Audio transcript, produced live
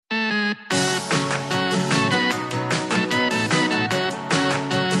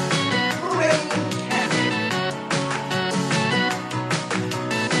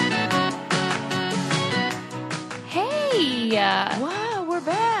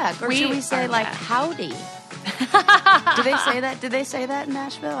back. Or should we say, like, back. howdy? Do they say that? Did they say that in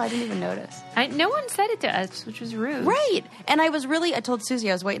Nashville? I didn't even notice. No one said it to us, which was rude. Right. And I told Susie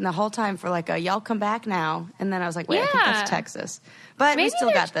I was waiting the whole time for like a y'all come back now. And then I was like, wait, I think that's Texas. But we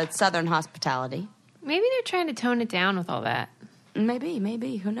still got the Southern hospitality. Maybe they're trying to tone it down with all that.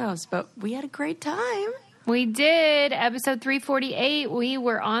 Maybe. Who knows? But we had a great time. We did. Episode 348. We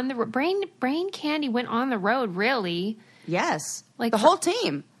were on the Brain Candy went on the road, really. Yes. Like the whole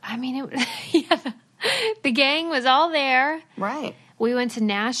team. I mean, yeah. The gang was all there. Right. We went to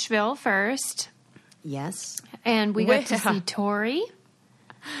Nashville first. Yes. And we got to see Tori.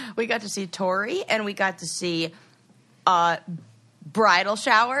 We got to see Tori, and we got to see bridal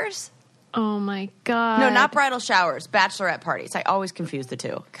showers. Oh, my God. No, not bridal showers. Bachelorette parties. I always confuse the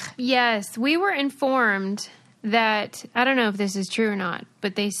two. Yes. We were informed that, I don't know if this is true or not,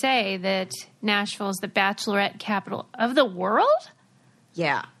 but they say that Nashville is the bachelorette capital of the world?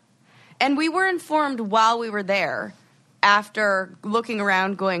 Yeah. And we were informed while we were there, after looking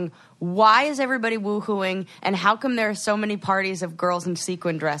around going, why is everybody woohooing, and how come there are so many parties of girls in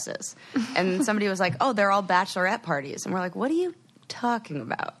sequin dresses? And somebody was like, oh, they're all bachelorette parties. And we're like, what are you talking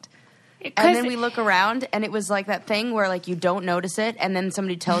about? And then we look around, and it was like that thing where, like, you don't notice it, and then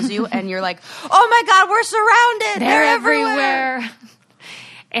somebody tells you, and you're like, oh, my God, we're surrounded. They're everywhere.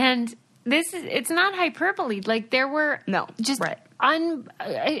 And it's not hyperbole. Like, there were an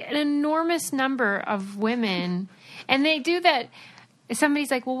enormous number of women, and they do that.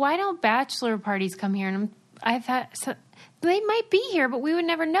 Somebody's like, well, why don't bachelor parties come here? And I thought, they might be here, but we would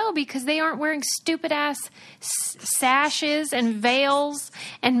never know because they aren't wearing stupid-ass sashes and veils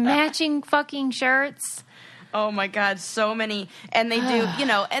and matching fucking shirts. Oh, my God, so many. And they do,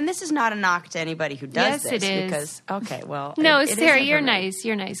 and this is not a knock to anybody who does this. Yes, it is. Because, okay, well. No, Sarah, you're nice.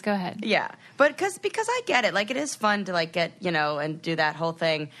 You're nice. Go ahead. Yeah. But because I get it. Like, it is fun to, like, get, and do that whole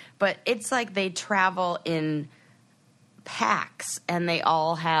thing. But it's like they travel in packs, and they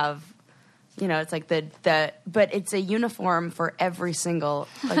all have, it's like but it's a uniform for every single,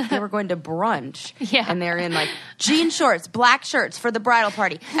 like, they were going to brunch. Yeah. And they're in, like, jean shorts, black shirts for the bridal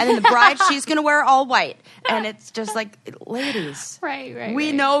party. And then the bride, she's going to wear all white. And it's just like, ladies. Right.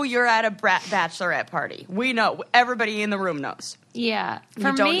 We know you're at a bachelorette party. We know. Everybody in the room knows. Yeah. You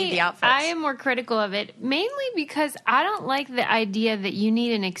don't need the outfits. I am more critical of it, mainly because I don't like the idea that you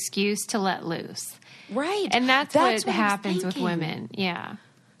need an excuse to let loose. Right. And that's what happens with women. Yeah.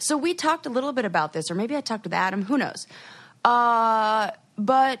 So we talked a little bit about this, or maybe I talked with Adam. Who knows?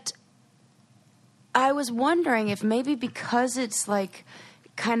 But I was wondering if maybe because it's like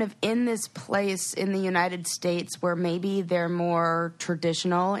kind of in this place in the United States where maybe they're more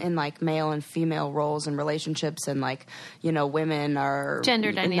traditional in like male and female roles and relationships, and like, women are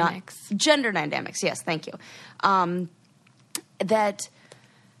gender dynamics. Gender dynamics. Yes. Thank you. That,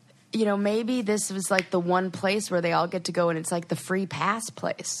 maybe this was like the one place where they all get to go, and it's like the free pass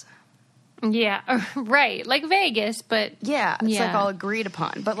place. Yeah, right. Like Vegas, but... Yeah, it's like all agreed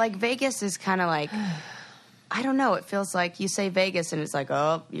upon. But like Vegas is kind of like... I don't know. It feels like you say Vegas, and it's like,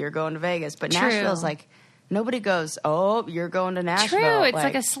 oh, you're going to Vegas. But Nashville's like, nobody goes, oh, you're going to Nashville. True. It's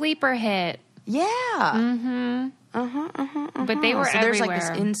like a sleeper hit. Yeah. Mm-hmm. But they were so everywhere. There's like this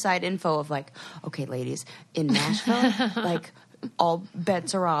inside info of like, okay, ladies, in Nashville, like... all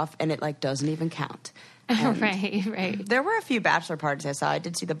bets are off, and it like doesn't even count. Right. There were a few bachelor parties I saw. I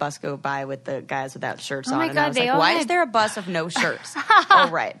did see the bus go by with the guys without shirts on. Oh my and God, I was like, why is there a bus of no shirts? Oh,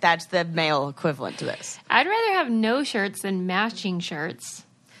 right. That's the male equivalent to this. I'd rather have no shirts than matching shirts.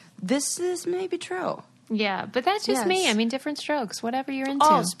 This may be true. Yeah, but that's just me. I mean, different strokes, whatever you're into.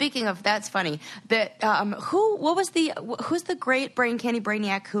 Oh, speaking of, that's funny. That who's the great Brain Candy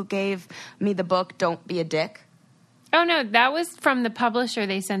Brainiac who gave me the book Don't Be a Dick? Oh, no, that was from the publisher.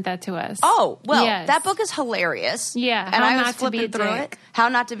 They sent that to us. Oh, well, that book is hilarious. Yeah, and I was flipping through it. How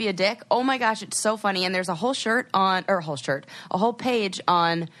Not to Be a Dick. Oh, my gosh, it's so funny. And there's a whole a whole page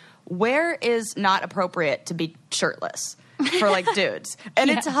on where is not appropriate to be shirtless for, like, dudes. And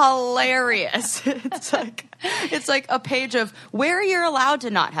it's hilarious. It's like a page of where you're allowed to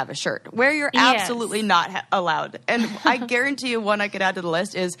not have a shirt, where you're absolutely not allowed. And I guarantee you one I could add to the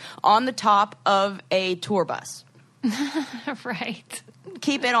list is on the top of a tour bus. Right.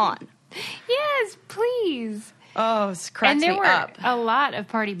 Keep it on. Yes, please. Oh, it cracks me up. And there were a lot of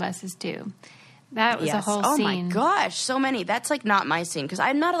party buses, too. That was a whole scene. Oh, my gosh. So many. That's, like, not my scene. Because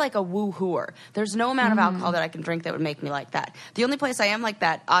I'm not, like, a woo-hooer. There's no amount of alcohol that I can drink that would make me like that. The only place I am like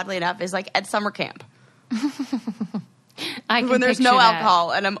that, oddly enough, is, like, at summer camp. When there's no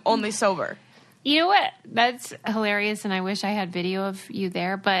alcohol and I'm only sober. You know what? That's hilarious, and I wish I had video of you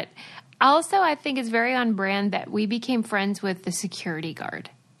there. But also, I think it's very on brand that we became friends with the security guard.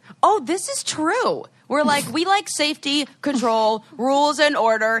 oh, this is true. We're like, we like safety, control, rules, and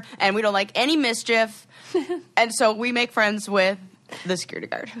order, and we don't like any mischief. And so we make friends with the security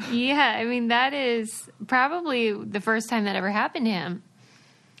guard. Yeah, I mean, that is probably the first time that ever happened to him.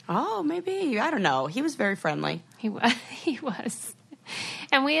 Oh, maybe. I don't know. He was very friendly. He was.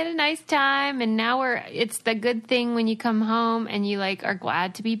 And we had a nice time, and now it's the good thing when you come home and you like are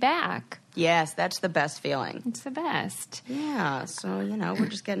glad to be back. Yes, that's the best feeling. It's the best. Yeah, so, we're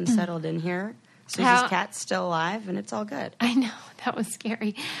just getting settled in here. Susie's cat's still alive, and it's all good. I know. That was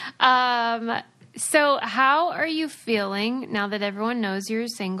scary. So how are you feeling now that everyone knows you're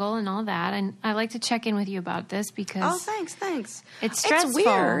single and all that? And I like to check in with you about this because... Oh, thanks. It's stressful. It's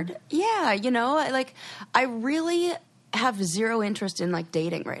weird. Yeah, I really have zero interest in,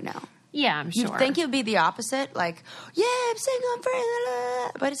 dating right now. Yeah, I'm sure. You'd think it would be the opposite, yeah, I'm single, I'm free,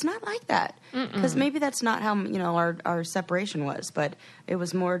 but it's not like that. Because maybe that's not how, our separation was, but it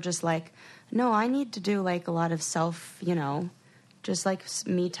was more just no, I need to do, a lot of self, just,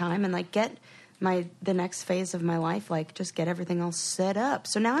 me time and, get... the next phase of my life, just get everything all set up.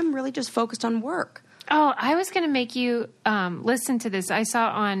 So now I'm really just focused on work. Oh, I was going to make you listen to this. I saw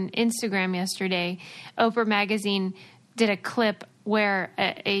on Instagram yesterday, Oprah Magazine did a clip where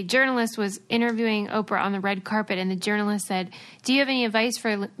a journalist was interviewing Oprah on the red carpet, and the journalist said, "Do you have any advice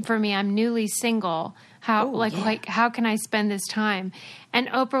for me? I'm newly single. How can I spend this time?" And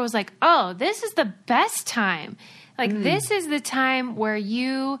Oprah was like, "Oh, this is the best time. This is the time where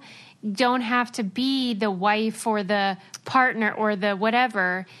you don't have to be the wife or the partner or the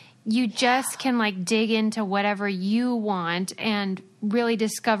whatever. You just can dig into whatever you want and really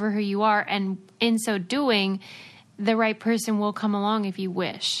discover who you are. And in so doing, the right person will come along if you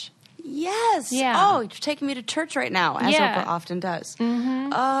wish." Yes. Yeah. Oh, you're taking me to church right now, as Oprah often does. Mm-hmm.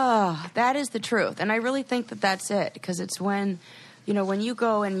 Oh, that is the truth. And I really think that that's it, because it's when, when you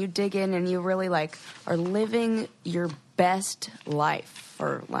go and you dig in and you really are living your best life,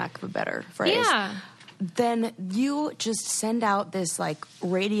 for lack of a better phrase, then you just send out this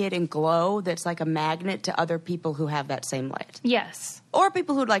radiating glow that's like a magnet to other people who have that same light. Yes. Or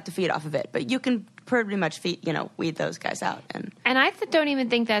people who'd like to feed off of it, but you can pretty much weed those guys out. And I don't even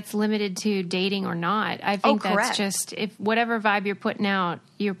think that's limited to dating or not. I think that's just, if whatever vibe you're putting out,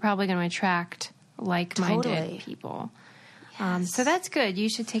 you're probably going to attract like-minded people. Yes. So that's good. You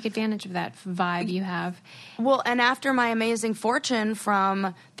should take advantage of that vibe you have. Well, and after my amazing fortune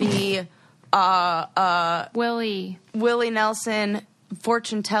from the Willie Nelson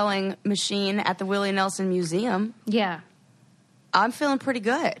fortune-telling machine at the Willie Nelson Museum, I'm feeling pretty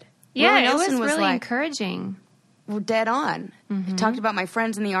good. Yeah, Willie Nelson was really encouraging. We're dead on. Mm-hmm. Talked about my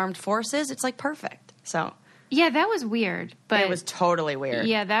friends in the armed forces. It's perfect. So... Yeah, that was weird. But it was totally weird.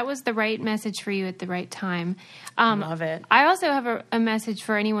 Yeah, that was the right message for you at the right time. Love it. I also have a message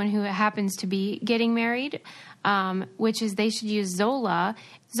for anyone who happens to be getting married, which is they should use Zola.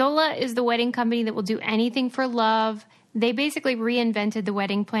 Zola is the wedding company that will do anything for love. They basically reinvented the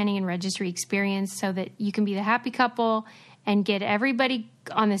wedding planning and registry experience so that you can be the happy couple and get everybody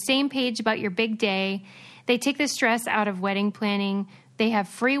on the same page about your big day. They take the stress out of wedding planning. They have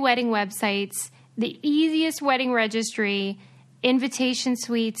free wedding websites, the easiest wedding registry, invitation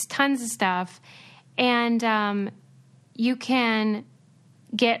suites, tons of stuff. And you can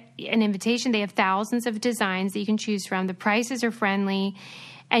get an invitation. They have thousands of designs that you can choose from. The prices are friendly.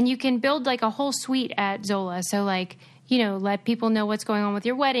 And you can build a whole suite at Zola. So let people know what's going on with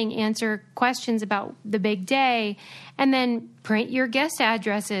your wedding, answer questions about the big day, and then print your guest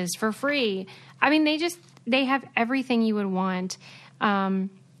addresses for free. I mean, they have everything you would want.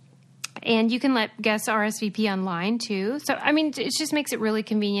 And you can let guests RSVP online, too. So, I mean, it just makes it really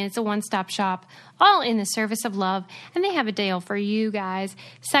convenient. It's a one-stop shop, all in the service of love. And they have a deal for you guys.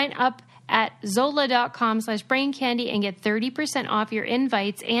 Sign up at Zola.com/braincandy and get 30% off your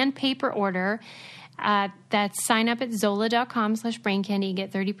invites and paper order. That's sign up at Zola.com/braincandy and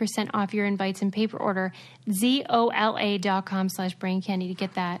get 30% off your invites and paper order. ZOLA.com/braincandy to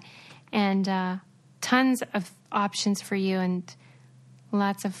get that. And tons of options for you and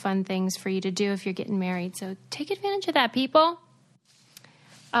lots of fun things for you to do if you're getting married. So take advantage of that, people.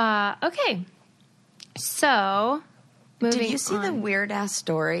 Okay. So, did you see the weird-ass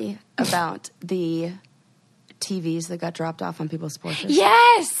story about the TVs that got dropped off on people's porches?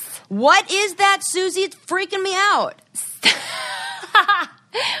 Yes! What is that, Susie? It's freaking me out.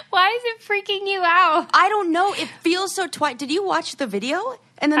 Why is it freaking you out? I don't know. It feels so Did you watch the video?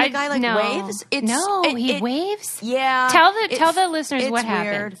 And then the guy waves. He waves. Yeah. Tell the listeners what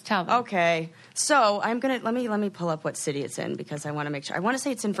happened. Tell them. Okay. So I'm gonna let me pull up what city it's in because I want to make sure. I want to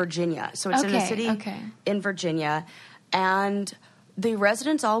say it's in Virginia. So it's in a city in Virginia, and the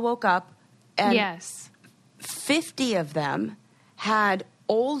residents all woke up, and yes, 50 of them had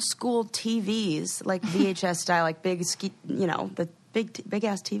old school TVs, like VHS style, like big, the big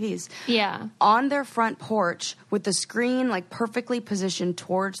ass TVs. Yeah. On their front porch with the screen like perfectly positioned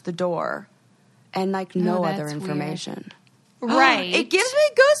towards the door, and like no other information. Weird. Right. It gives me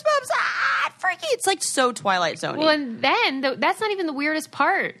goosebumps. Freaky. It's like so Twilight Zone-y. Well, and then that's not even the weirdest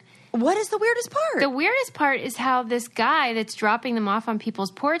part. What is the weirdest part? The weirdest part is how this guy that's dropping them off on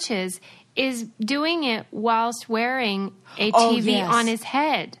people's porches is doing it whilst wearing a TV on his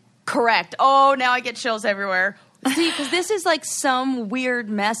head. Correct. Oh, now I get chills everywhere. See, because this is like some weird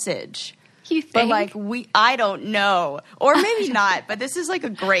message. You think? But like I don't know. Or maybe not, but this is like a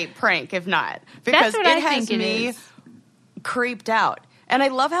great prank if not. Because it has me creeped out. And I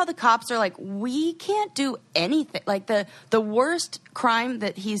love how the cops are like, we can't do anything. Like the worst crime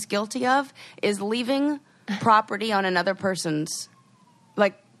that he's guilty of is leaving property on another person's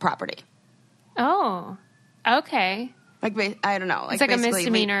property. Oh, okay. Like, I don't know. It's like a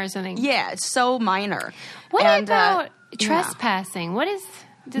misdemeanor or something. Yeah, it's so minor. What about trespassing? Yeah. What is...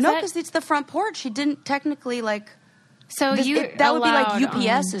 No, because it's the front porch. He didn't technically, like... So that would be like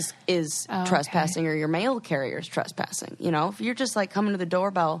UPS is trespassing or your mail carrier is trespassing. You know? If you're just, like, coming to the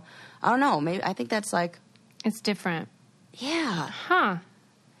doorbell, I don't know. Maybe I think that's, like... It's different. Yeah. Huh.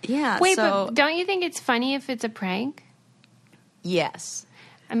 Yeah, Wait, but don't you think it's funny if it's a prank? Yes.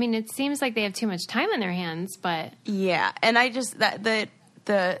 I mean, it seems like they have too much time on their hands, but... Yeah, and I just... The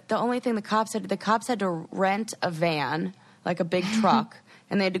only thing the cops had to rent a van, like a big truck,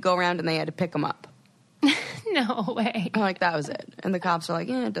 and they had to go around and they had to pick them up. No way. Like, that was it. And the cops are like,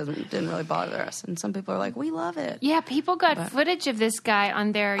 it didn't really bother us. And some people are like, we love it. Yeah, people got footage of this guy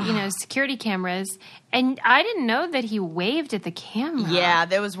on their, security cameras, and I didn't know that he waved at the camera. Yeah,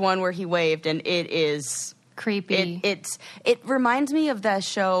 there was one where he waved, and it is... creepy. It reminds me of that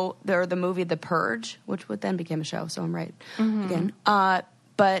show, or the movie The Purge, which then became a show, so I'm right again.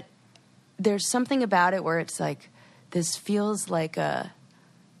 But there's something about it where it's like, this feels like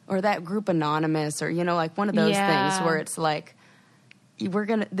or that group Anonymous, or, like one of those things where it's like,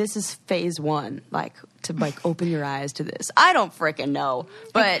 this is phase one, like, to like open your eyes to this. I don't frickin' know,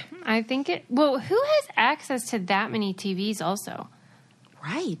 but. I think who has access to that many TVs also?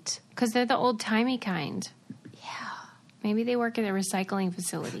 Right. Because they're the old-timey kind. Yeah. Maybe they work at a recycling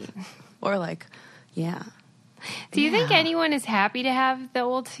facility. Or like, yeah. Do you think anyone is happy to have the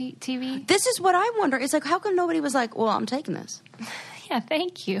old TV? This is what I wonder. It's like, how come nobody was like, well, I'm taking this? Yeah,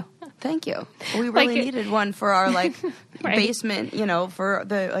 thank you. Thank you. We really needed one for our, like, basement, for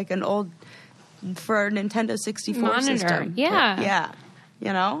an old, for our Nintendo 64 monitor system. Yeah.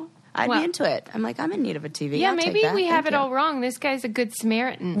 Yeah. I'd be into it. I'm like, I'm in need of a TV. Yeah, maybe we have it all wrong. This guy's a good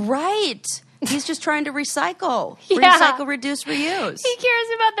Samaritan. Right. He's just trying to recycle. Recycle, reduce, reuse. He cares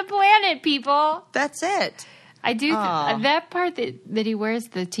about the planet, people. That's it. I do. That part that he wears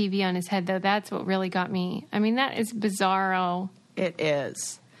the TV on his head, though, that's what really got me. I mean, that is bizarro. It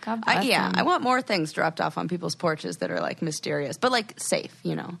is. God bless him. I want more things dropped off on people's porches that are, like, mysterious, but, like, safe,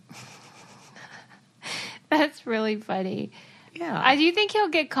 That's really funny. Yeah. Do you think he'll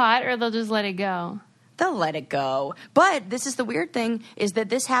get caught, or they'll just let it go? They'll let it go. But this is the weird thing, is that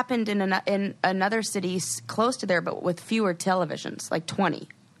this happened in another city close to there, but with fewer televisions, like 20.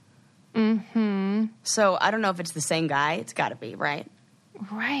 Mm-hmm. So I don't know if it's the same guy. It's got to be, right?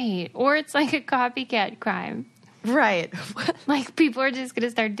 Right. Or it's like a copycat crime. Right. Like, people are just going to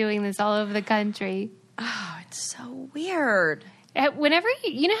start doing this all over the country. Oh, it's so weird. Whenever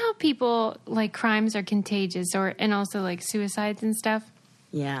you know how people, like, crimes are contagious, and also, like, suicides and stuff?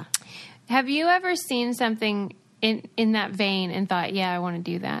 Yeah. Have you ever seen something in that vein and thought, yeah, I want to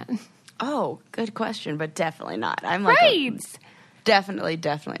do that? Oh, good question, but definitely not. I'm like, definitely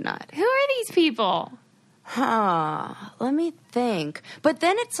not. Who are these people? Let me think. But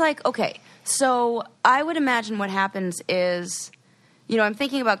then it's like, okay, so I would imagine what happens is, I'm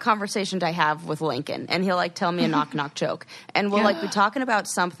thinking about conversations I have with Lincoln, and he'll, like, tell me a knock-knock joke. And we'll, like, be talking about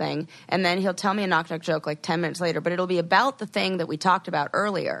something, and then he'll tell me a knock-knock joke, like, 10 minutes later. But it'll be about the thing that we talked about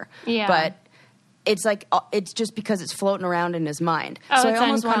earlier. Yeah. But it's, like, it's just because it's floating around in his mind. Oh, so it's I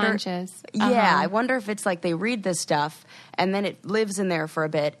almost unconscious. Wonder, yeah, I wonder if it's, like, they read this stuff, and then it lives in there for a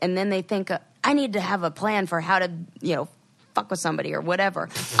bit, and then they think, I need to have a plan for how to, fuck with somebody or whatever.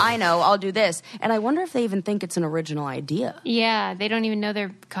 I know, I'll do this. And I wonder if they even think it's an original idea. Yeah, they don't even know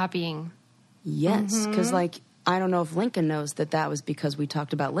they're copying. Yes, because, like, I don't know if Lincoln knows that was because we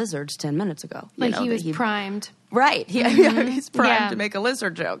talked about lizards 10 minutes ago. Like, he was primed. Right. He's primed to make a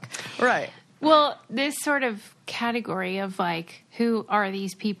lizard joke. Right. Well, this sort of category of like, who are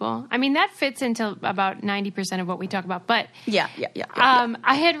these people? I mean, that fits into about 90% of what we talk about. But yeah.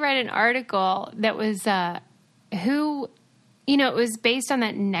 I had read an article that was who, it was based on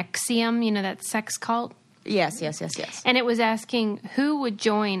that NXIVM, that sex cult. Yes. And it was asking who would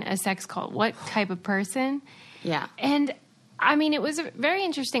join a sex cult, what type of person. Yeah. And I mean, it was a very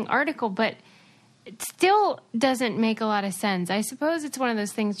interesting article, but it still doesn't make a lot of sense. I suppose it's one of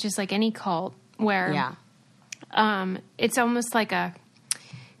those things, just like any cult, where it's almost like a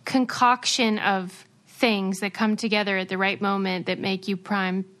concoction of things that come together at the right moment that make you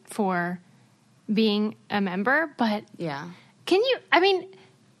prime for being a member. But can you? I mean,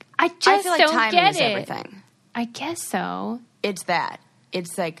 I just feel like don't timing get is it. Everything. I guess so. It's that.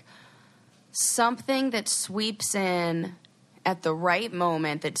 It's like something that sweeps in at the right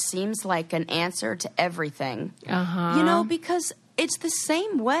moment that seems like an answer to everything. Because it's the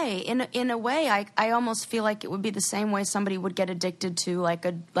same way. In a way, I almost feel like it would be the same way somebody would get addicted to like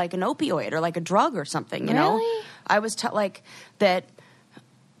an opioid or like a drug or something. You know, I was like that.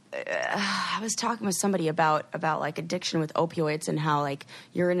 I was talking with somebody about like addiction with opioids and how like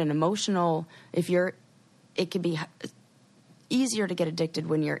you're in an emotional. It can be easier to get addicted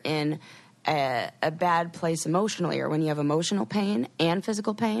when you're in a bad place emotionally, or when you have emotional pain and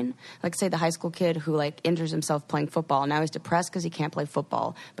physical pain. Like, say, the high school kid who like injures himself playing football. Now he's depressed because he can't play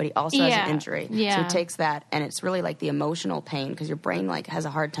football, but he also has an injury. Yeah. So he takes that, and it's really like the emotional pain, because your brain like has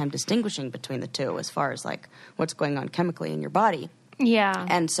a hard time distinguishing between the two as far as like what's going on chemically in your body. Yeah.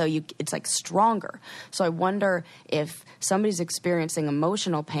 And so it's like stronger. So I wonder if somebody's experiencing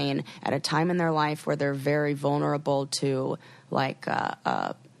emotional pain at a time in their life where they're very vulnerable to like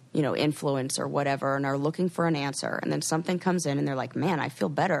influence or whatever, and are looking for an answer, and then something comes in and they're like, man, I feel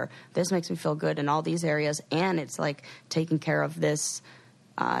better. This makes me feel good in all these areas, and it's like taking care of this,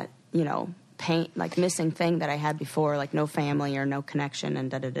 pain, like missing thing that I had before, like no family or no connection,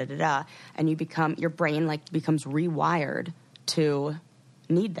 and da-da-da-da-da. And your brain like becomes rewired to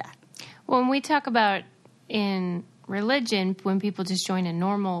need that. When we talk about in religion, when people just join a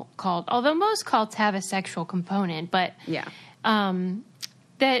normal cult, although most cults have a sexual component, but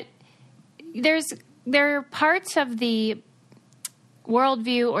that there are parts of the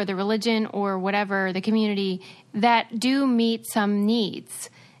worldview or the religion or whatever, the community, that do meet some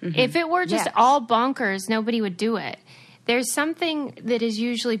needs. Mm-hmm. If it were just all bonkers, nobody would do it. There's something that is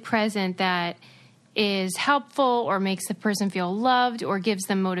usually present that is helpful or makes the person feel loved or gives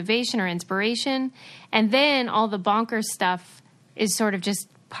them motivation or inspiration. And then all the bonkers stuff is sort of just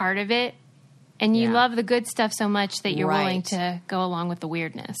part of it. And you love the good stuff so much that you're willing to go along with the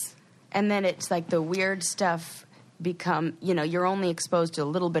weirdness. And then it's like the weird stuff you're only exposed to a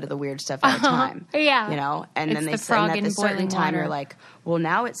little bit of the weird stuff at a time. Yeah. And then they say at a certain time you're like, well,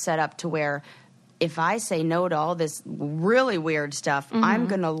 now it's set up to where if I say no to all this really weird stuff, I'm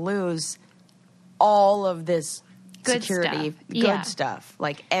going to lose all of this good stuff,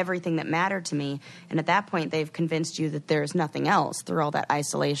 like everything that mattered to me. And at that point, they've convinced you that there's nothing else through all that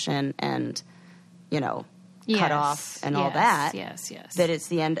isolation and, cut off and all that. Yes. That it's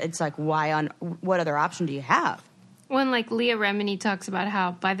the end. It's like, what other option do you have? When like Leah Remini talks about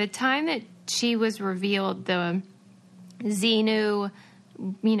how by the time that she was revealed the Xenu,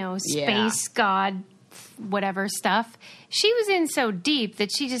 space god, whatever stuff, she was in so deep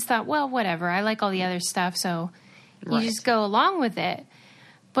that she just thought, well, whatever, I like all the other stuff, so you just go along with it.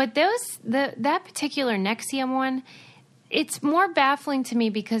 But that particular NXIVM one, it's more baffling to me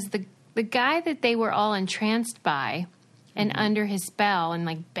because the guy that they were all entranced by and under his spell and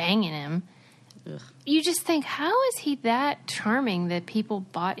like banging him, you just think, how is he that charming that people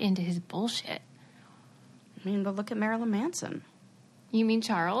bought into his bullshit? I mean, but look at Marilyn Manson. You mean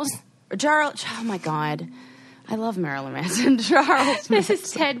Charles? Oh my God. I love Marilyn Manson. Charles This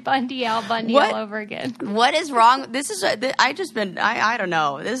is Ted Bundy, Al Bundy all over again. What is wrong? This is, I don't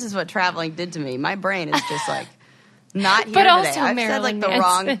know. This is what traveling did to me. My brain is just like, not here but today. Also I've Marilyn said like the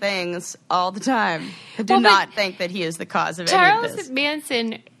wrong things all the time. I do not think that he is the cause of any of this. Charles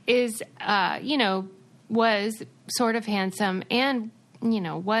Manson is, was sort of handsome and,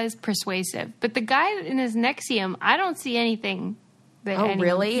 was persuasive. But the guy in his NXIVM, I don't see anything.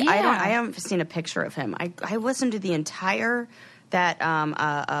 Really? Yeah. I haven't seen a picture of him. I listened to the entire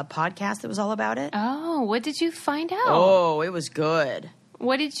podcast that was all about it. Oh, what did you find out? Oh, it was good.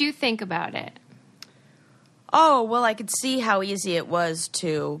 What did you think about it? Oh, well, I could see how easy it was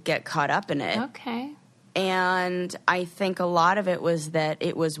to get caught up in it. Okay. And I think a lot of it was that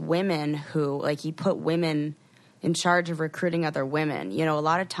it was women who, like, he put women in charge of recruiting other women. A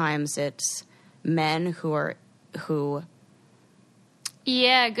lot of times it's men who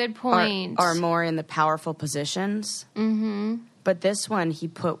Yeah, good point. Are more in the powerful positions. Mm-hmm. But this one,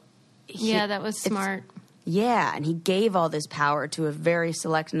 yeah, that was smart. Yeah, and he gave all this power to a very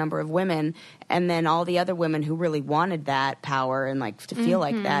select number of women, and then all the other women who really wanted that power and like to feel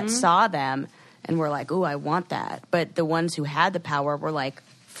like that saw them and were like, "Ooh, I want that." But the ones who had the power were like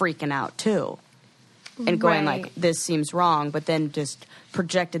freaking out too, and going like, "This seems wrong," but then just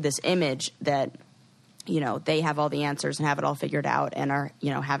projected this image that, you know, they have all the answers and have it all figured out and are,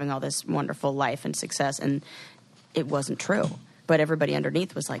 you know, having all this wonderful life and success, and it wasn't true. But everybody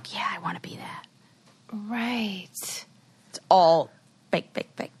underneath was like, "Yeah, I want to be that." Right. It's all fake.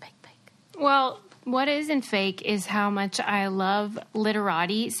 Well, what isn't fake is how much I love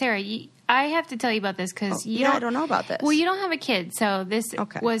literati. Sarah, I have to tell you about this because I don't know about this. Well, you don't have a kid, so this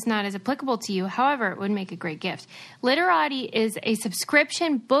was not as applicable to you. However, it would make a great gift. Literati is a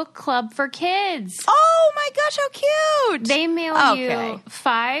subscription book club for kids. Oh my gosh, how cute! They mail you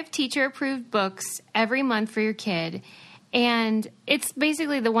 5 teacher-approved books every month for your kid. And it's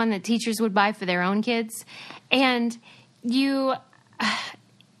basically the one that teachers would buy for their own kids. And the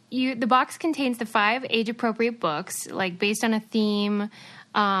box contains the 5 age-appropriate books, like based on a theme,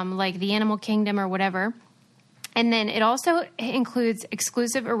 like the Animal Kingdom or whatever. And then it also includes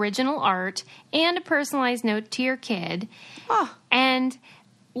exclusive original art and a personalized note to your kid. Oh. And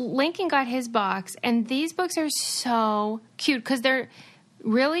Lincoln got his box, and these books are so cute because they're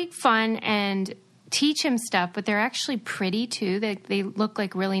really fun and teach him stuff, but they're actually pretty too. They look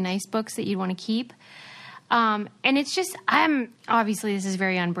like really nice books that you'd want to keep. And it's just, obviously this is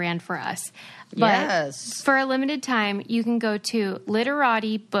very on brand for us. But for a limited time, you can go to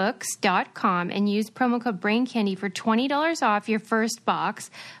literatibooks.com and use promo code BRAINCANDY for $20 off your first box.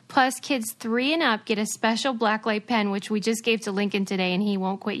 Plus, kids 3 and up get a special blacklight pen, which we just gave to Lincoln today, and he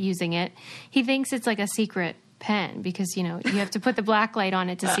won't quit using it. He thinks it's like a secret pen because, you know, you have to put the black light on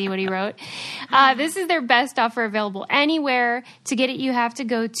it to see what he wrote. This is their best offer available anywhere. To get it, you have to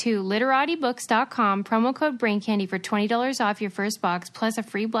go to literatibooks.com, promo code BRAINCANDY for $20 off your first box, plus a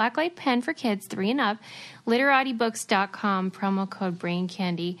free blacklight pen for kids 3 and up. literatibooks.com, promo code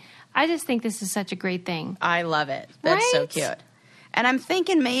BRAINCANDY. I just think this is such a great thing. I love it. That's so cute. And I'm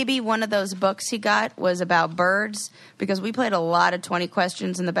thinking maybe one of those books he got was about birds, because we played a lot of 20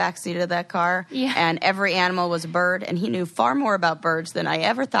 questions in the backseat of that car, and every animal was a bird, and he knew far more about birds than I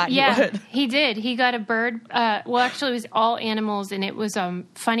ever thought he would. He did. He got a bird. Well, actually, it was all animals, and it was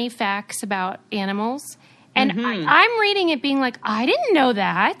funny facts about animals. And I'm reading it being like, I didn't know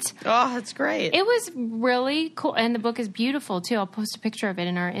that. Oh, that's great. It was really cool. And the book is beautiful, too. I'll post a picture of it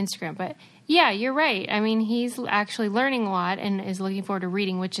in our Instagram. But yeah, you're right. I mean, he's actually learning a lot and is looking forward to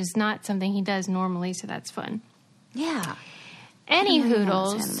reading, which is not something he does normally, so that's fun. Yeah. Any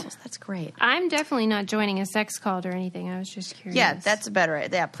hoodles. That's great. I'm definitely not joining a sex cult or anything. I was just curious. Yeah, that's a better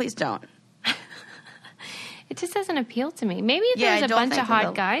idea. Yeah, please don't. It just doesn't appeal to me. Maybe there's a bunch of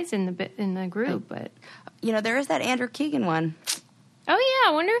hot guys in the group, but you know, there is that Andrew Keegan one. Oh yeah,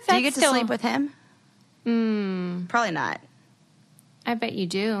 I wonder if that's do you get to sleep with him? Probably not. I bet you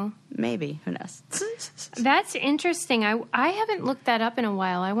do. Maybe. Who knows? That's interesting. I haven't looked that up in a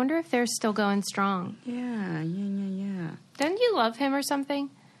while. I wonder if they're still going strong. Yeah. Didn't you love him or something?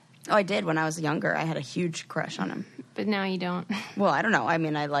 Oh, I did when I was younger. I had a huge crush on him. But now you don't. Well, I don't know. I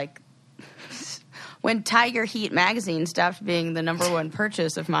mean, when Tiger Heat magazine stopped being the number one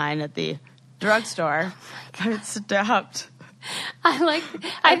purchase of mine at the drugstore, it stopped. I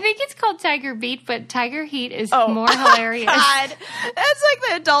think it's called Tiger Beat, but Tiger Heat is more hilarious. God. That's like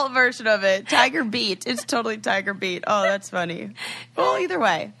the adult version of it. Tiger Beat. It's totally Tiger Beat. Oh, that's funny. Well, either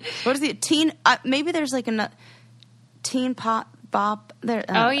way. What is it? Teen, maybe there's like a Teen Pop Bop. There.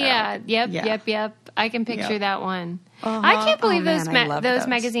 Yeah. Yep. I can picture that one. I can't believe those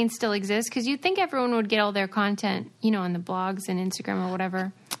magazines still exist, because you'd think everyone would get all their content, you know, on the blogs and Instagram or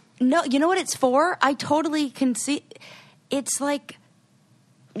whatever. No, you know what it's for? I totally can see. It's like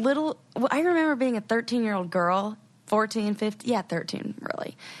little. I remember being a 13-year-old girl, 14, 15. Yeah, 13,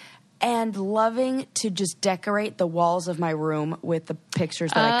 really. And loving to just decorate the walls of my room with the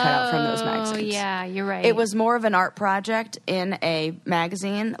pictures that I cut out from those magazines. Oh, yeah, you're right. It was more of an art project in a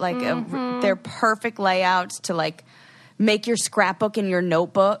magazine. Like, they're perfect layouts to, like, make your scrapbook in your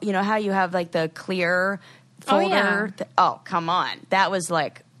notebook. You know how you have, like, the clear folder? Oh, come on. That was,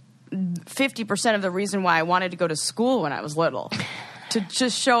 like, 50% of the reason why I wanted to go to school when I was little. To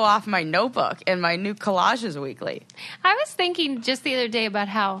just show off my notebook and my new collages weekly. I was thinking just the other day about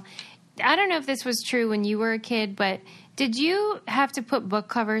how, I don't know if this was true when you were a kid, but did you have to put book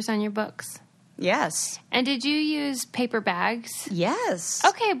covers on your books? Yes. And did you use paper bags? Yes.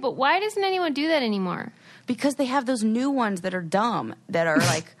 Okay, but why doesn't anyone do that anymore? Because they have those new ones that are dumb, that are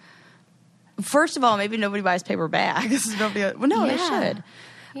like, first of all, maybe nobody buys paper bags. They should.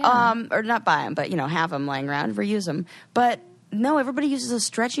 Yeah. Or not buy them, but, have them laying around, reuse them. But no, everybody uses those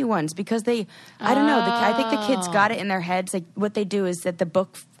stretchy ones because I don't know, I think the kids got it in their heads. Like, what they do is that the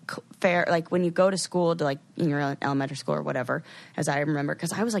book fair, like when you go to school, to like in your elementary school or whatever, as I remember,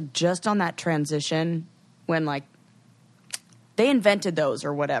 because I was like just on that transition when like they invented those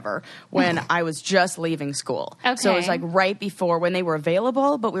or whatever when I was just leaving school. Okay. So it was like right before when they were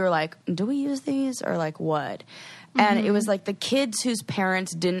available, but we were like, do we use these or like what? And it was like the kids whose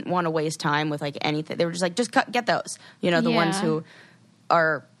parents didn't want to waste time with like anything. They were just like, get those. The ones who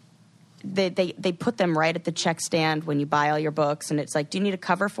are, they put them right at the check stand when you buy all your books. And it's like, do you need a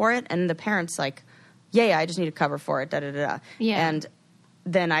cover for it? And the parents like, yeah, I just need a cover for it. Da, da, da, da. Yeah. And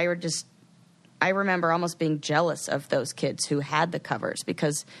then I remember almost being jealous of those kids who had the covers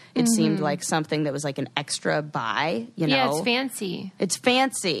because it seemed like something that was like an extra buy, Yeah, it's fancy. It's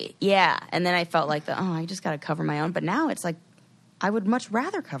fancy, yeah. And then I felt like, I just got to cover my own. But now it's like, I would much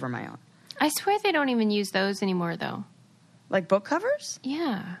rather cover my own. I swear they don't even use those anymore, though. Like book covers?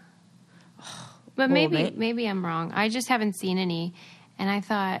 Yeah. But maybe I'm wrong. I just haven't seen any. And I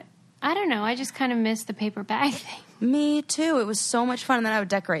thought, I don't know, I just kind of missed the paper bag thing. Me too. It was so much fun. And then I would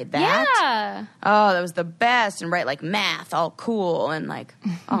decorate that. Yeah. Oh, that was the best. And write like math, all cool. And like,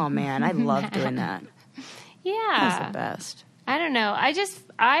 oh man, I love doing that. Yeah. That was the best. I don't know.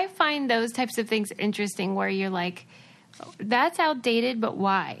 I find those types of things interesting where you're like, that's outdated, but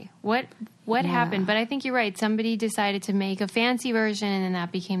why? What happened? But I think you're right. Somebody decided to make a fancy version and then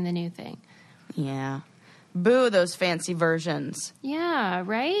that became the new thing. Yeah. Boo those fancy versions. Yeah,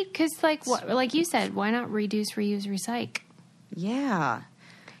 right? Because, like you said, why not reduce, reuse, recycle? Yeah.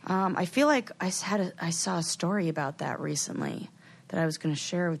 I feel like I saw a story about that recently that I was going to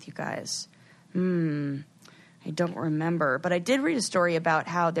share with you guys. I don't remember. But I did read a story about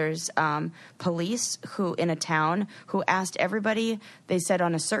how there's police who in a town who asked everybody, they said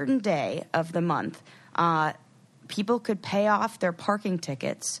on a certain day of the month, people could pay off their parking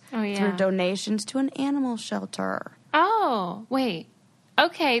tickets through donations to an animal shelter. Oh, wait.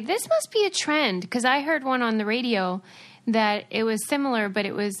 Okay, this must be a trend because I heard one on the radio that it was similar, but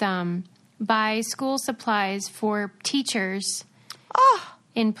it was buy school supplies for teachers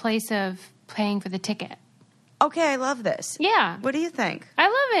in place of paying for the ticket. Okay, I love this. Yeah. What do you think? I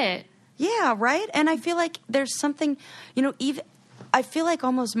love it. Yeah, right? And I feel like there's something, even I feel like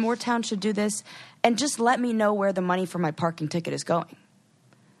almost more towns should do this and just let me know where the money for my parking ticket is going.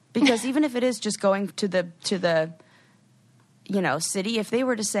 Because even if it is just going to the city, if they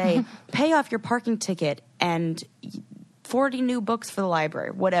were to say, pay off your parking ticket and 40 new books for the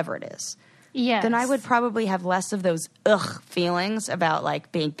library, whatever it is. Yes. Then I would probably have less of those feelings about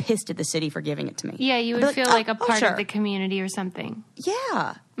like being pissed at the city for giving it to me. Yeah, you would feel like a part of the community or something.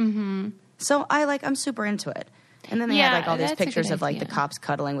 Yeah. Mm-hmm. So I'm super into it. And then they had like all these pictures of like the cops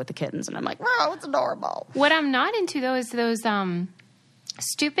cuddling with the kittens, and I'm like, wow, it's adorable. What I'm not into though is those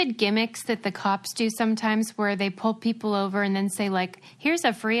stupid gimmicks that the cops do sometimes, where they pull people over and then say like, "Here's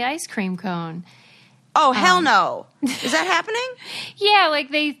a free ice cream cone." Oh hell no! Is that happening? Yeah,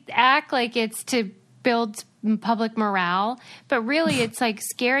 like they act like it's to build public morale, but really it's like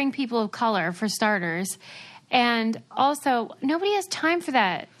scaring people of color for starters, and also nobody has time for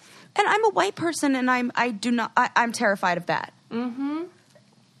that. And I'm a white person, and I'm terrified of that. Mm-hmm.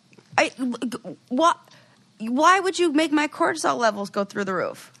 Why would you make my cortisol levels go through the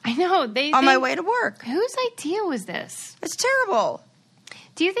roof? I know. On my way to work. Whose idea was this? It's terrible.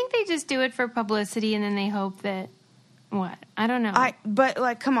 Do you think they just do it for publicity and then they hope that... What? I don't know.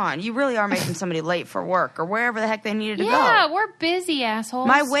 But come on. You really are making somebody late for work or wherever the heck they needed to go. Yeah, we're busy, assholes.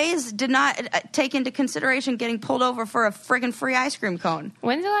 My Waze did not take into consideration getting pulled over for a friggin' free ice cream cone.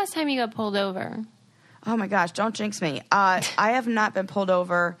 When's the last time you got pulled over? Oh, my gosh. Don't jinx me. I have not been pulled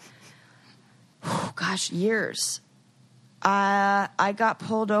over, years. I got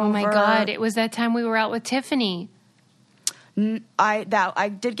pulled over. Oh, my God. It was that time we were out with Tiffany. I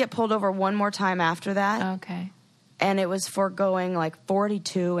did get pulled over one more time after that. Okay. And it was for going like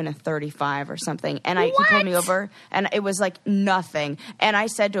 42 and a 35 or something. And he pulled me over, and it was like nothing. And I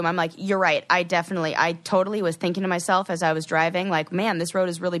said to him, I'm like, you're right. I totally was thinking to myself as I was driving, like, man, this road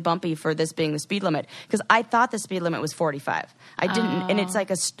is really bumpy for this being the speed limit. Because I thought the speed limit was 45. I didn't. And it's like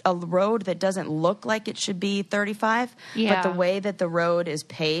a road that doesn't look like it should be 35. Yeah. But the way that the road is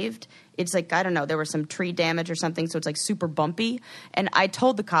paved, it's like, I don't know, there was some tree damage or something, so it's like super bumpy. And I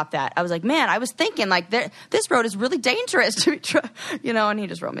told the cop that. I was like, man, I was thinking like this road is really dangerous to be, and he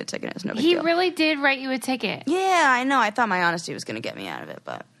just wrote me a ticket. It's no big deal. He really did write you a ticket. Yeah, I know. I thought my honesty was going to get me out of it,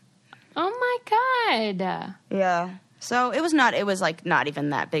 but. Oh my God. Yeah. So it was not even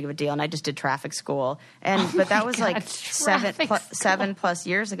that big of a deal, and I just did traffic school. But that was like 7+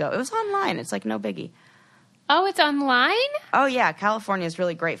 years ago. It was online. It's like no biggie. Oh, it's online? Oh yeah, California is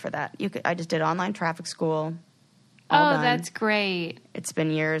really great for that. I just did online traffic school. All done. That's great. It's been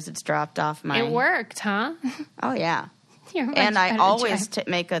years. It's dropped off my. It worked, huh? Oh yeah. And I always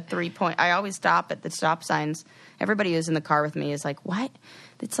make a 3-point. I always stop at the stop signs. Everybody who's in the car with me is like, "What?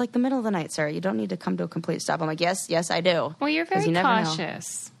 It's like the middle of the night, Sarah. You don't need to come to a complete stop." I'm like, "Yes, I do." Well, you're very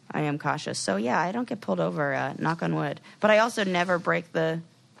cautious. I am cautious. So yeah, I don't get pulled over. Knock on wood. But I also never break the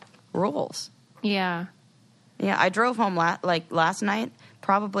rules. Yeah. Yeah, I drove home last night,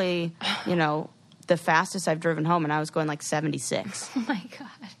 probably, the fastest I've driven home, and I was going like 76. Oh, my God.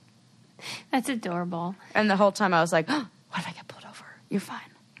 That's adorable. And the whole time I was like, what if I get pulled over? You're fine.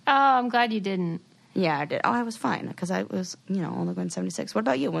 Oh, I'm glad you didn't. Yeah, I did. Oh, I was fine because I was, only going 76. What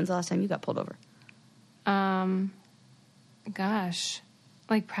about you? When's the last time you got pulled over? Gosh,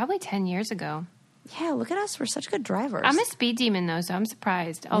 like probably 10 years ago. Yeah, look at us. We're such good drivers. I'm a speed demon, though, so I'm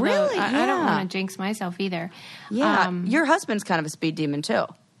surprised. Although really? I don't want to jinx myself either. Yeah, your husband's kind of a speed demon, too.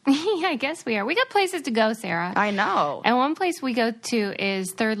 Yeah, I guess we are. We got places to go, Sarah. I know. And one place we go to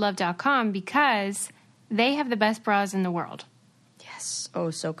is thirdlove.com because they have the best bras in the world. Yes.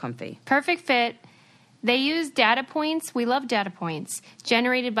 Oh, so comfy. Perfect fit. They use data points. We love data points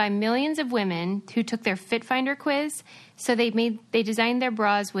generated by millions of women who took their Fit Finder quiz. So they designed their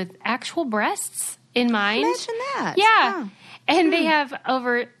bras with actual breasts in mind. Imagine that. Yeah. And they have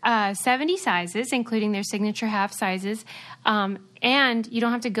over 70 sizes, including their signature half sizes. And you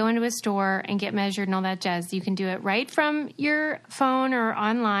don't have to go into a store and get measured and all that jazz. You can do it right from your phone or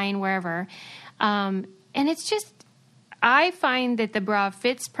online, wherever. And it's just, I find that the bra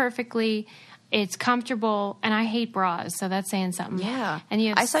fits perfectly. It's comfortable, and I hate bras, so that's saying something. Yeah. And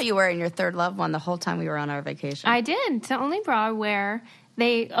I saw you wearing your Third Love one the whole time we were on our vacation. I did. It's the only bra I wear.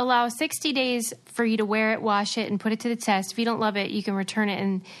 They allow 60 days for you to wear it, wash it, and put it to the test. If you don't love it, you can return it,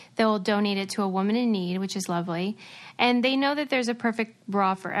 and they'll donate it to a woman in need, which is lovely. And they know that there's a perfect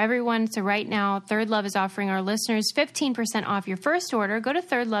bra for everyone. So right now, Third Love is offering our listeners 15% off your first order. Go to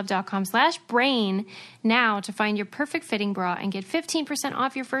thirdlove.com/brain now to find your perfect fitting bra and get 15%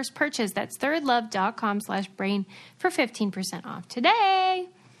 off your first purchase. That's thirdlove.com/brain for 15% off today.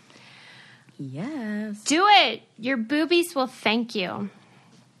 Yes. Do it. Your boobies will thank you.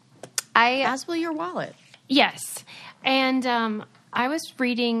 As will your wallet. Yes. And I was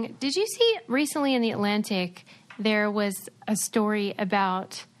reading, did you see recently in The Atlantic, there was a story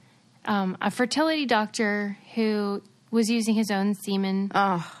about a fertility doctor who was using his own semen.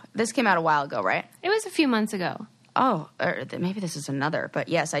 Oh, this came out a while ago, right? It was a few months ago. Oh, or maybe this is another, but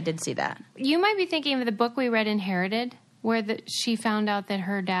yes, I did see that. You might be thinking of the book we read, Inherited, where she found out that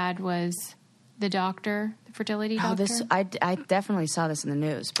her dad was the doctor, the fertility doctor. I definitely saw this in the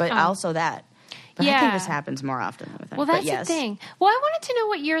news, but also that. But I think this happens more often than we think. Well, that's the thing. Well, I wanted to know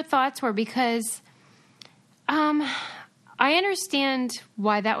what your thoughts were because I understand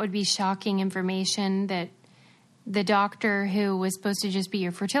why that would be shocking information that the doctor who was supposed to just be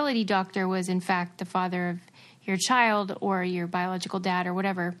your fertility doctor was in fact the father of your child or your biological dad or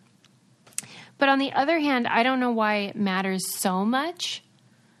whatever. But on the other hand, I don't know why it matters so much.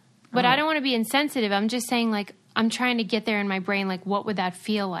 But I don't want to be insensitive. I'm just saying, like, I'm trying to get there in my brain, like, what would that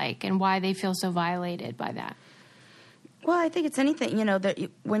feel like and why they feel so violated by that? Well, I think it's anything, that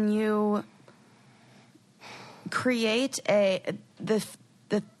when you create the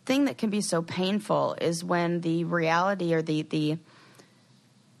thing that can be so painful is when the reality or the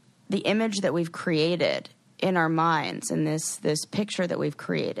image that we've created in our minds and this picture that we've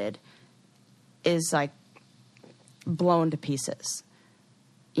created is, like, blown to pieces.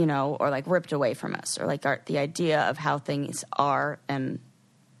 Or like ripped away from us, or like the idea of how things are and,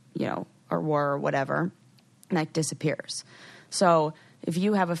 or were or whatever, like disappears. So if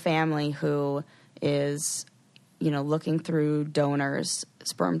you have a family who is, looking through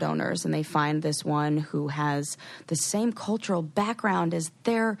sperm donors, and they find this one who has the same cultural background as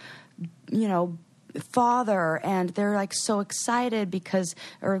their, father, and they're like so excited because,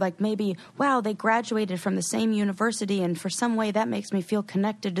 or like maybe, wow, they graduated from the same university, and for some way that makes me feel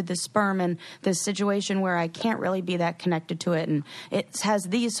connected to the sperm in this situation where I can't really be that connected to it, and it has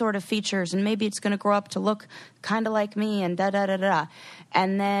these sort of features, and maybe it's going to grow up to look kind of like me, and da-da-da-da.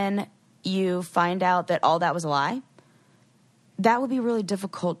 And then you find out that all that was a lie. that would be really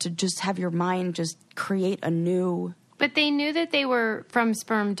difficult to just have your mind just create a new... But they knew that they were from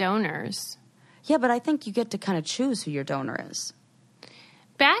sperm donors. Yeah, but I think you get to kind of choose who your donor is.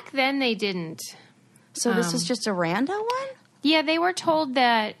 Back then, they didn't. So this is just a rando one? Yeah, they were told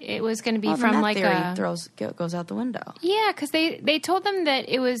that it was going to be from like goes out the window. Yeah, because they told them that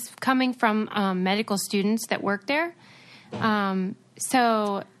it was coming from medical students that worked there. And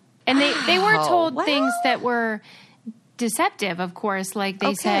they were told things that were deceptive, of course. Like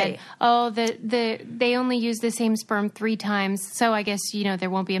they said, they only use the same sperm 3 times, so I guess, there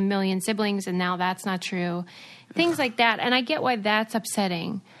won't be a million siblings, and now that's not true. Things like that. And I get why that's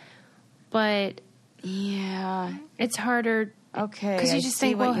upsetting. But yeah, it's harder. Okay. Because you just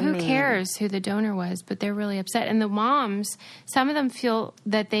think, well, who cares who the donor was? But they're really upset. And the moms, some of them feel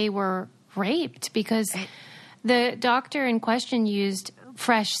that they were raped because the doctor in question used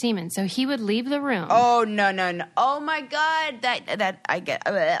fresh semen. So he would leave the room. Oh, no. Oh, my God. That I get.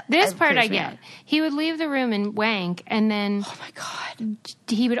 This part I get. He would leave the room and wank, and then oh my God,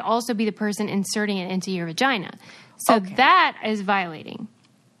 he would also be the person inserting it into your vagina. So that is violating.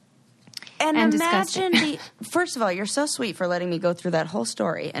 And imagine first of all, you're so sweet for letting me go through that whole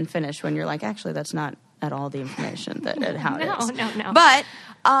story and finish when you're like, actually, that's not at all the information how it is. No. But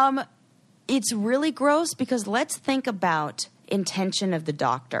it's really gross because let's think about intention of the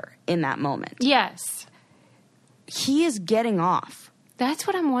doctor in that moment. Yes. He is getting off. That's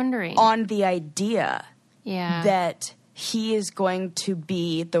what I'm wondering. On the idea that he is going to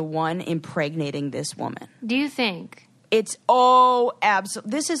be the one impregnating this woman. Do you think? It's,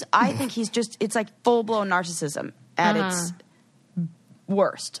 absolutely. I think it's like full-blown narcissism at its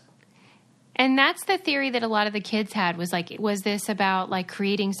worst. And that's the theory that a lot of the kids had was this about like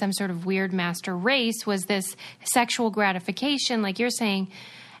creating some sort of weird master race? Was this sexual gratification? Like you're saying,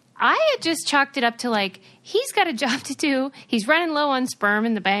 I had just chalked it up to like, he's got a job to do. He's running low on sperm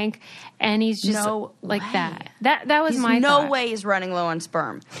in the bank, and he's just that. That was my thought. No way he's running low on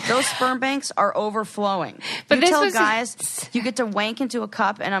sperm. Those sperm banks are overflowing. But you tell guys, you get to wank into a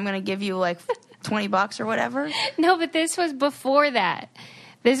cup, and I'm going to give you like $20 or whatever. No, but this was before that.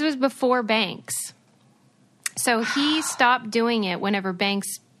 This was before banks. So he stopped doing it whenever banks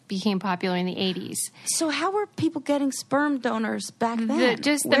became popular in the 80s. So how were people getting sperm donors back then?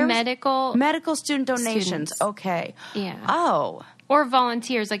 The medical student donations. Students. Okay. Yeah. Oh. Or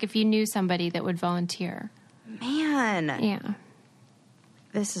volunteers, like if you knew somebody that would volunteer. Man. Yeah.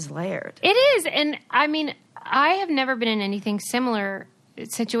 This is layered. It is. And I mean, I have never been in anything similar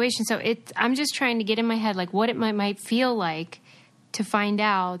situation. So I'm just trying to get in my head like what it might feel like to find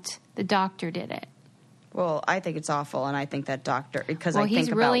out the doctor did it. Well, I think it's awful, and I think that doctor, because I think he's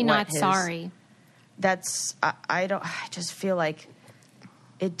about really not sorry. That's, I just feel like,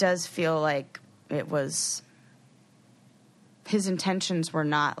 it does feel like it was, his intentions were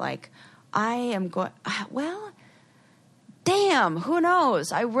not like, I am going, well, damn, who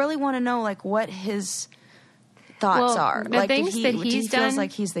knows? I really want to know, like, what his thoughts are. The like, things that he he's done. Feels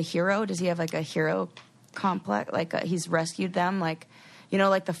like he's the hero? Does he have, like, a hero complex? Like, he's rescued them? Like,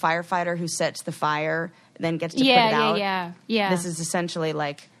 like the firefighter who sets the fire and then gets to put it out? Yeah. This is essentially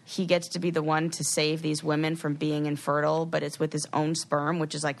like he gets to be the one to save these women from being infertile, but it's with his own sperm,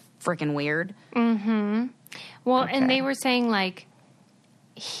 which is like freaking weird. Mm-hmm. Well, and they were saying like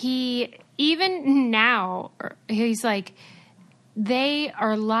even now, he's like, they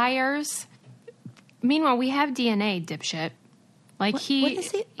are liars. Meanwhile, we have DNA, dipshit. Like what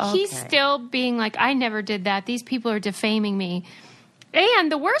is he? Okay. He's still being like, I never did that. These people are defaming me.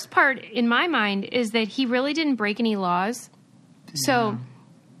 And the worst part in my mind is that he really didn't break any laws. Yeah. So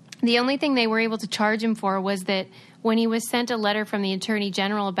the only thing they were able to charge him for was that when he was sent a letter from the attorney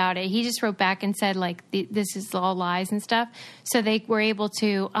general about it, he just wrote back and said, like, this is all lies and stuff. So they were able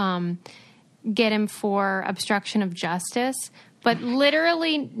to get him for obstruction of justice. But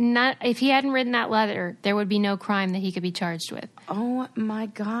literally, if he hadn't written that letter, there would be no crime that he could be charged with. Oh, my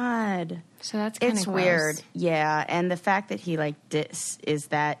God. So that's kind of gross. Weird. Yeah. And the fact that he, like, is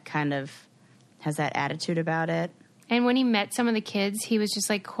that kind of, has that attitude about it. And when he met some of the kids, he was just,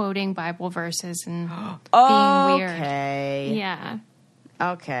 like, quoting Bible verses and being weird. Okay. Yeah.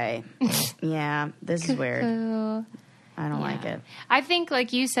 Okay. Yeah. This is weird. I don't like it. I think,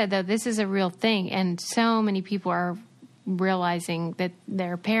 like you said, though, this is a real thing. And so many people are realizing that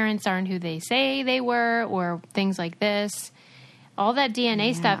their parents aren't who they say they were, or things like this, all that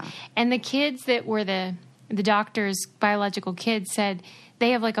DNA stuff. And the kids that were the doctor's biological kids said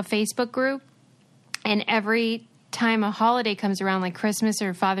they have like a Facebook group, and every time a holiday comes around, like Christmas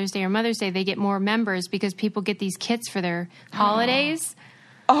or Father's Day or Mother's Day, they get more members because people get these kits for their holidays.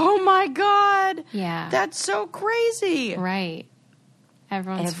 Oh my God. Yeah. That's so crazy. Right.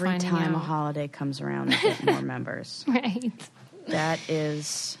 everyone's every time a holiday comes around, I get more members. Right. That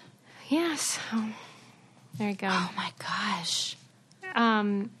is. Yes. There you go. Oh my gosh.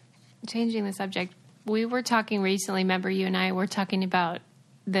 Changing the subject. We were talking recently, remember you and I were talking about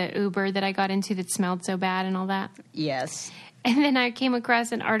the Uber that I got into that smelled so bad and all that? Yes. And then I came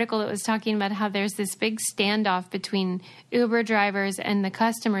across an article that was talking about how there's this big standoff between Uber drivers and the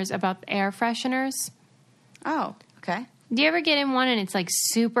customers about air fresheners. Oh, okay. Do you ever get in one and it's like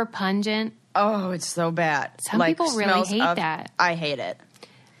super pungent? Oh, it's so bad. Some people really hate that. I hate it.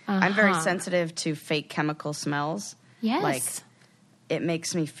 I'm very sensitive to fake chemical smells. Yes. Like, it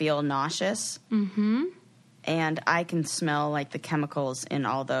makes me feel nauseous. Mm-hmm. And I can smell, like, the chemicals in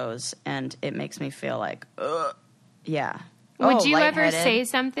all those, and it makes me feel like, ugh. Yeah. Would you ever say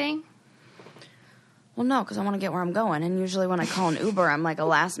something? Well, no, because I want to get where I'm going. And usually when I call an Uber, I'm like a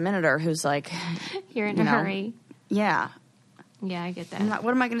last-minuter who's like... You're in a hurry. Yeah. Yeah, I get that.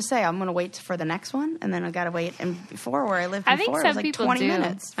 What am I going to say? I'm going to wait for the next one, and then I got to wait. And before, where I lived before, I think some it was like people 20 do.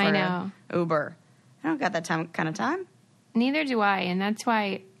 minutes for I know. Uber. I don't got that kind of time. Neither do I, and that's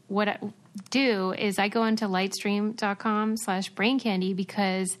why what I do is I go into lightstream.com/braincandy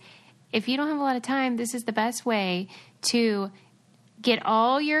because if you don't have a lot of time, this is the best way to get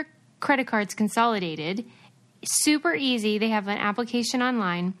all your credit cards consolidated. Super easy. They have an application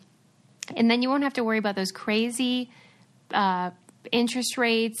online, and then you won't have to worry about those crazy interest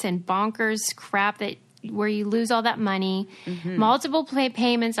rates and bonkers crap that where you lose all that money, multiple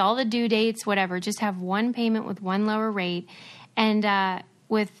payments, all the due dates, whatever. Just have one payment with one lower rate. And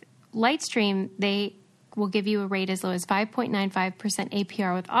with Lightstream, they will give you a rate as low as 5.95%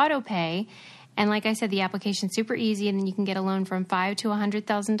 APR with autopay. And like I said, the application's super easy, and then you can get a loan from $5,000 to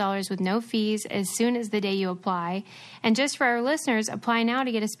 $100,000 with no fees as soon as the day you apply. And just for our listeners, apply now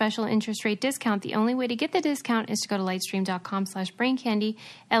to get a special interest rate discount. The only way to get the discount is to go to lightstream.com/braincandy,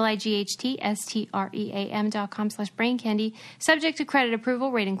 lightstream.com/braincandy. Subject to credit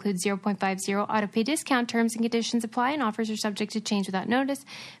approval, rate includes 0.50 autopay discount. Terms and conditions apply, and offers are subject to change without notice.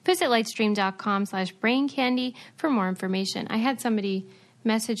 Visit lightstream.com/braincandy for more information. I had somebody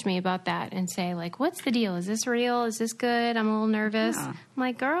message me about that and say, like, what's the deal? Is this real? Is this good? I'm a little nervous. Yeah. I'm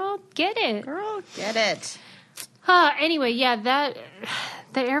like, girl, get it. Girl, get it. Anyway, yeah, the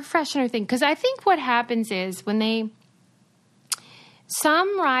air freshener thing. Because I think what happens is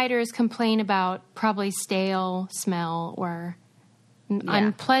some riders complain about probably stale smell or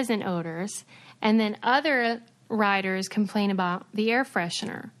unpleasant odors. And then other riders complain about the air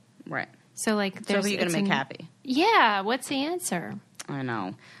freshener. Right. So, like, who are you going to make happy? Yeah. What's the answer? I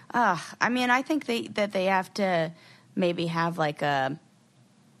know. I mean, I think that they have to maybe have like I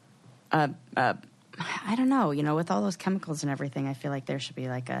don't know, with all those chemicals and everything, I feel like there should be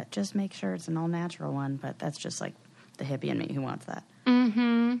like just make sure it's an all natural one, but that's just like the hippie in me who wants that.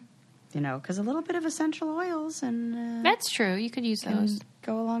 Mm-hmm. Because a little bit of essential oils and... that's true. You could use those.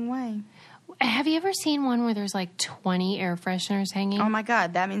 Go a long way. Have you ever seen one where there's like 20 air fresheners hanging? Oh my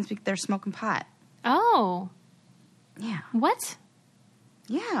God, that means they're smoking pot. Oh. Yeah. What?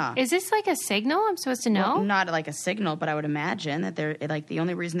 Yeah. Is this like a signal I'm supposed to know? Well, not like a signal, but I would imagine that they're like the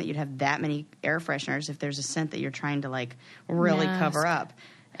only reason that you'd have that many air fresheners if there's a scent that you're trying to like really cover up.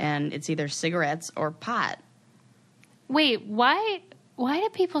 And it's either cigarettes or pot. Wait, why do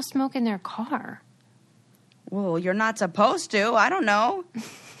people smoke in their car? Well, you're not supposed to. I don't know.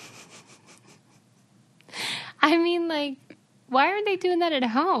 I mean, like, why aren't they doing that at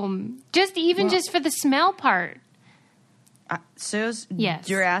home? Just for the smell part. Suze,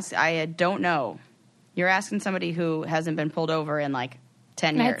 yes. I don't know. You're asking somebody who hasn't been pulled over in like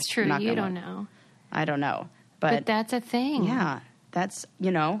 10 years. That's true. You don't know. I don't know. But that's a thing. Yeah. That's,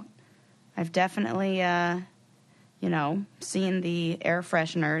 I've definitely, seen the air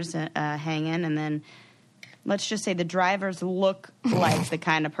fresheners hanging, and then let's just say the drivers look like the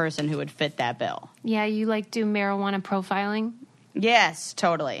kind of person who would fit that bill. Yeah, you like do marijuana profiling? Yes,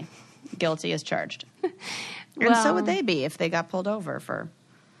 totally. Guilty as charged. And so would they be if they got pulled over for...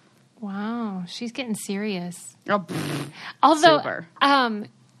 Wow, she's getting serious. Oh, although, super.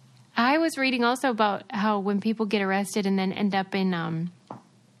 I was reading also about how when people get arrested and then end up in,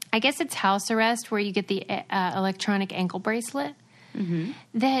 I guess it's house arrest where you get the electronic ankle bracelet,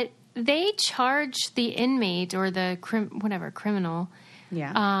 that they charge the inmate or the criminal,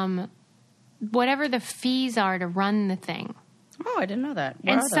 whatever the fees are to run the thing. Oh, I didn't know that.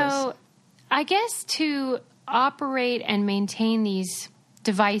 What are those? I guess to operate and maintain these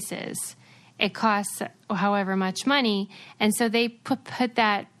devices, it costs however much money, and so they put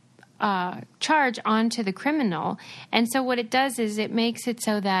that charge onto the criminal. And so what it does is it makes it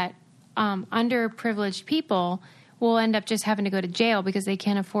so that underprivileged people will end up just having to go to jail because they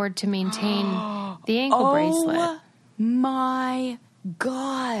can't afford to maintain the ankle bracelet. Oh my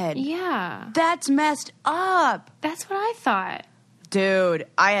God. Yeah. That's messed up. That's what I thought. Dude,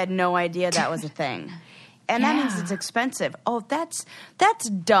 I had no idea that was a thing. And that means it's expensive. Oh, that's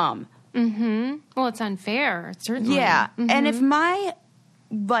dumb. Mm-hmm. Well, it's unfair, certainly. Yeah. Mm-hmm. And if my,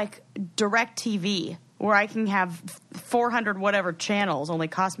 like, DirecTV, where I can have 400 whatever channels, only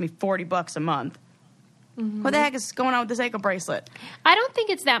cost me $40 a month, what the heck is going on with this ankle bracelet? I don't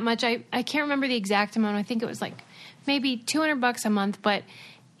think it's that much. I can't remember the exact amount. I think it was like maybe $200 a month, but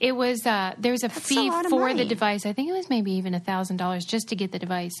it was there's a fee for the device. I think it was maybe even $1,000 just to get the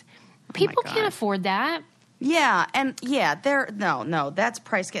device. People can't afford that. Yeah, and that's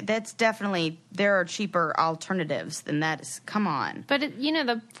price. That's definitely, there are cheaper alternatives than that. Come on. But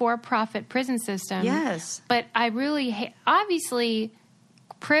the for-profit prison system. Yes. But I really obviously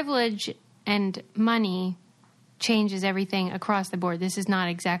privilege and money changes everything across the board. This is not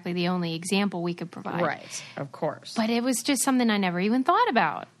exactly the only example we could provide. Right, of course. But it was just something I never even thought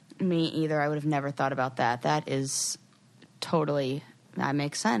about. Me either. I would have never thought about that. That is totally, that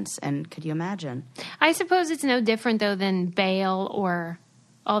makes sense. And could you imagine? I suppose it's no different, though, than bail or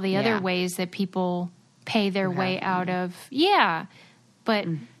all the other ways that people pay their way out of. Yeah. But,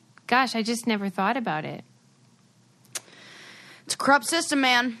 gosh, I just never thought about it. It's a corrupt system,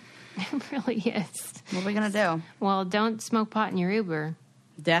 man. It really is. What are we going to do? Well, don't smoke pot in your Uber.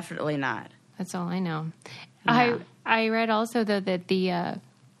 Definitely not. That's all I know. Yeah. I read also, though, that the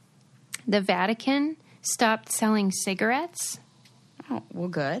Vatican stopped selling cigarettes. Oh, well,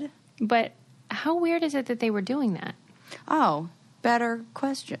 good. But how weird is it that they were doing that? Oh, better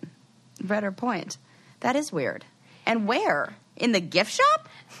question. Better point. That is weird. And where? In the gift shop?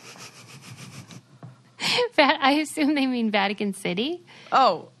 I assume they mean Vatican City.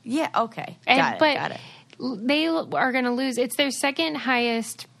 Oh, yeah, okay. Got it. They are going to lose. It's their second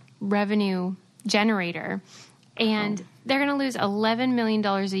highest revenue generator. And they're going to lose $11 million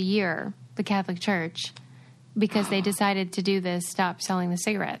a year, the Catholic Church, because they decided to do this, stop selling the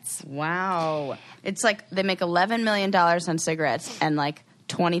cigarettes. Wow. It's like they make $11 million on cigarettes and like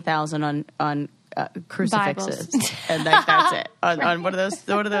 $20,000 on crucifixes. Bibles. And that's it. On what are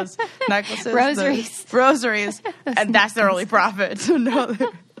those necklaces? Rosaries. Rosaries. And that's their only profit. No,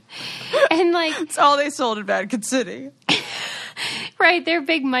 and like it's all they sold in Vatican City. Right, their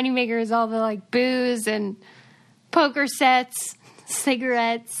big moneymaker is all the like booze and poker sets,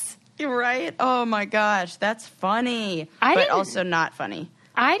 cigarettes. You're right. Oh my gosh, that's funny, but also not funny.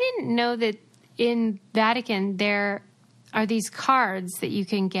 I didn't know that in Vatican there are these cards that you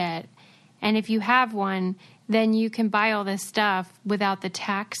can get, and if you have one, then you can buy all this stuff without the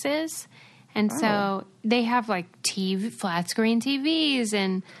taxes. And so they have like flat screen TVs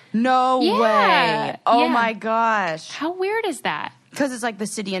and no way. Oh my gosh, how weird is that? Because it's like the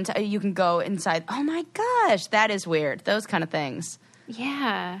city, and you can go inside. Oh my gosh, that is weird. Those kind of things.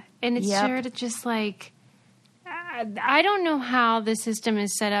 Yeah, and it's sure to just like, I don't know how the system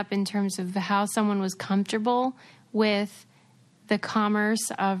is set up in terms of how someone was comfortable with the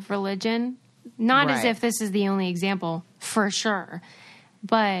commerce of religion. Not as if this is the only example, for sure,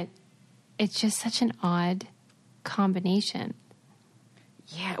 but it's just such an odd combination.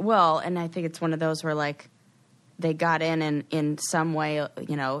 Yeah, well, and I think it's one of those where like they got in some way,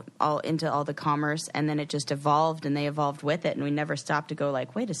 all into all the commerce, and then it just evolved, and they evolved with it, and we never stopped to go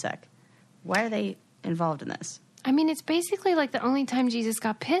like, wait a sec, why are they involved in this? I mean, it's basically like the only time Jesus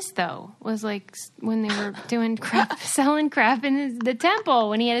got pissed, though, was like when they were doing crap, selling crap in the temple,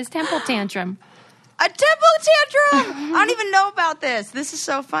 when he had his temple tantrum. A temple tantrum! I don't even know about this. This is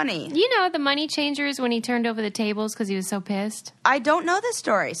so funny. You know, the money changers when he turned over the tables because he was so pissed? I don't know this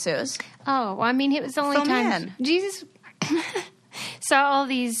story, Suze. Oh, well, I mean, it was the only time Jesus saw all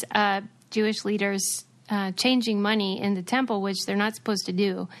these Jewish leaders changing money in the temple, which they're not supposed to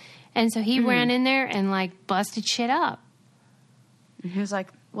do. And so he ran in there and, like, busted shit up. And he was like,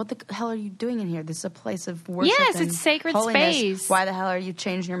 what the hell are you doing in here? This is a place of worship. Yes, it's sacred holiness. Space. Why the hell are you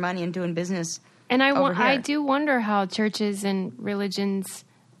changing your money and doing business? And I do wonder how churches and religions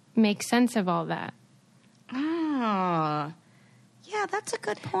make sense of all that. Oh, yeah, that's a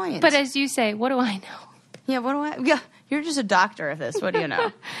good point. But as you say, what do I know? Yeah, Yeah, you're just a doctor of this. What do you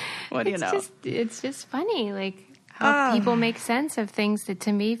know? What do you know? It's just funny, like how people make sense of things that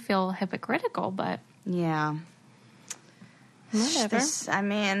to me feel hypocritical. But yeah, whatever. I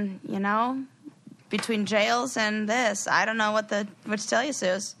mean, between jails and this, I don't know what to tell you,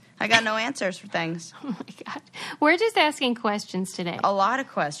 Suze. I got no answers for things. Oh, my God. We're just asking questions today. A lot of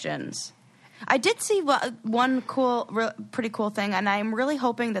questions. I did see one pretty cool thing, and I'm really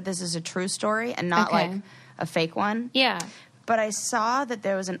hoping that this is a true story and not like a fake one. Yeah. But I saw that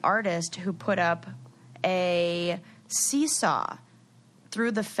there was an artist who put up a seesaw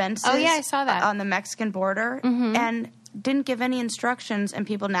through the fences. Oh, yeah, I saw that. On the Mexican border. Mm-hmm. And didn't give any instructions, and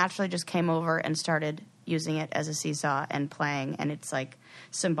people naturally just came over and started using it as a seesaw and playing, and it's like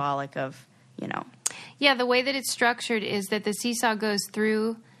symbolic of, you know. Yeah, the way that it's structured is that the seesaw goes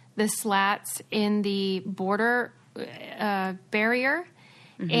through the slats in the border barrier,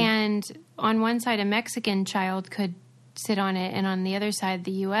 mm-hmm. and on one side a Mexican child could sit on it, and on the other side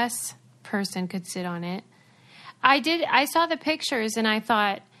the U.S. person could sit on it. I saw the pictures, and I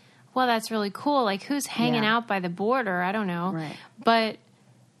thought, well, that's really cool. Like, who's hanging out by the border? I don't know. Right. But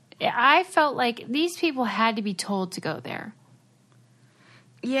I felt like these people had to be told to go there.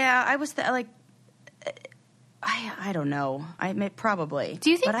 Yeah, I was like, I don't know. Probably.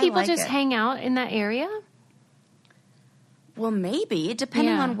 Do you think people just hang out in that area? Well, maybe,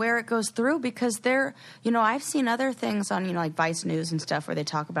 depending on where it goes through, because I've seen other things on, like Vice News and stuff where they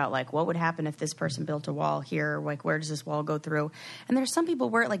talk about, like, what would happen if this person built a wall here? Like, where does this wall go through? And there's some people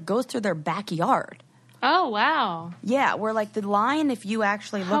where it, like, goes through their backyard. Oh, wow. Yeah, where, like, the line, if you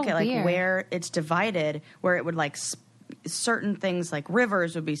actually look at, like, where it's divided, where it would, like, certain things, like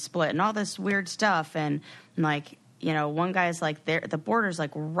rivers would be split and all this weird stuff. And, like, one guy's like, the border's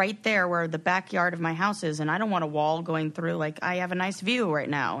like right there where the backyard of my house is, and I don't want a wall going through. Like, I have a nice view right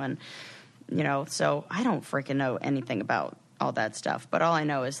now, and so I don't freaking know anything about all that stuff. But all I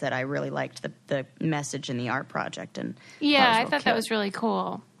know is that I really liked the message in the art project, and I thought that was really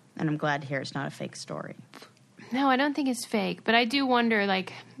cool. And I'm glad to hear it's not a fake story. No, I don't think it's fake, but I do wonder,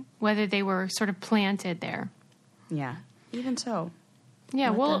 like, whether they were sort of planted there. Yeah, even so. Yeah,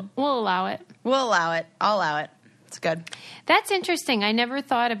 we'll allow it. We'll allow it. I'll allow it. It's good. That's interesting. I never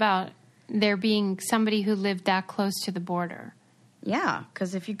thought about there being somebody who lived that close to the border. Yeah,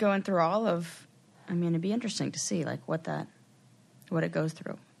 because if you go in through it'd be interesting to see, like, what it goes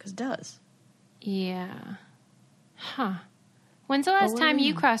through, because it does. Yeah. Huh. When's the last time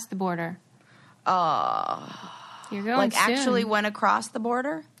you crossed the border? You're going like soon. Actually went across the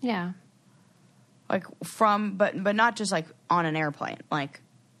border? Yeah. Like but not just like on an airplane, like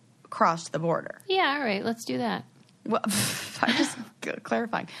crossed the border. Yeah, all right, let's do that. Well, I'm just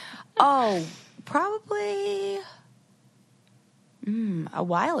clarifying. Oh, probably a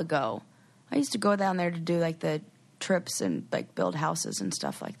while ago. I used to go down there to do like the trips and like build houses and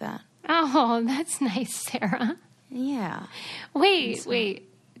stuff like that. Oh, that's nice, Sarah. Yeah. Wait.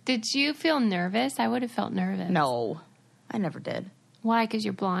 Did you feel nervous? I would have felt nervous. No, I never did. Why? Because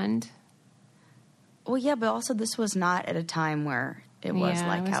you're blonde? Well, yeah, but also this was not at a time where it was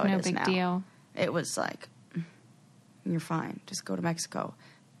like how it is now. No big deal. It was like, you're fine. Just go to Mexico.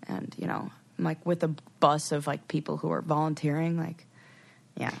 And, like with a bus of like people who are volunteering, like,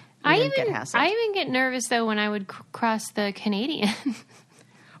 yeah. I even get nervous, though, when I would cross the Canadian.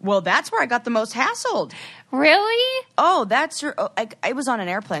 Well, that's where I got the most hassled. Really? Oh, that's your... I was on an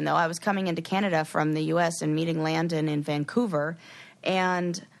airplane, though. I was coming into Canada from the U.S. and meeting Landon in Vancouver.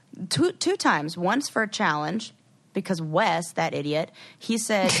 And two times. Once for a challenge, because Wes, that idiot, he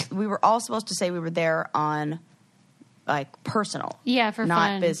said we were all supposed to say we were there on, like, personal. Yeah, for not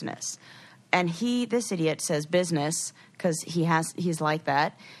fun. Not business. And this idiot says business because he's like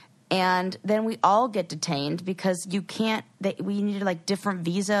that. And then we all get detained because you can't, we needed like different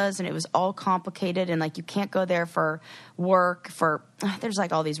visas and it was all complicated and like you can't go there for work, there's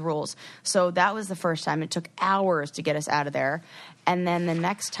like all these rules. So that was the first time. It took hours to get us out of there. And then the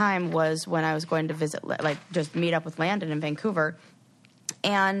next time was when I was going to visit, like just meet up with Landon in Vancouver.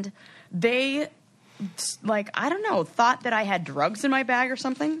 And they, like, I don't know, thought that I had drugs in my bag or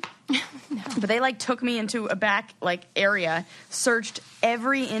something. No. But they, like, took me into a back, like, area, searched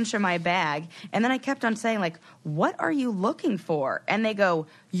every inch of my bag, and then I kept on saying, like, what are you looking for? And they go,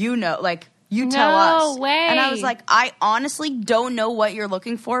 like, you tell us. No way. And I was like, I honestly don't know what you're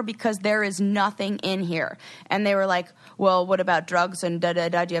looking for because there is nothing in here. And they were like, well, what about drugs and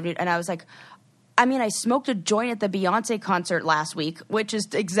da-da-da, do you have any? And I was like, I smoked a joint at the Beyonce concert last week, which is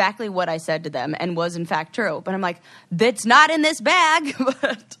exactly what I said to them and was, in fact, true. But I'm like, that's not in this bag.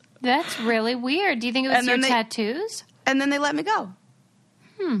 But that's really weird. Do you think it was your tattoos? And then they let me go.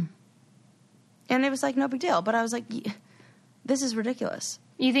 And it was like no big deal. But I was like, this is ridiculous.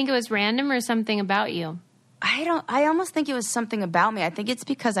 You think it was random or something about you? I almost think it was something about me. I think it's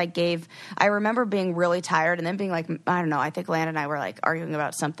because I remember being really tired and then being like, I don't know, I think Landon and I were like arguing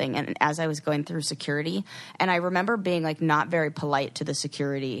about something and as I was going through security, and I remember being like not very polite to the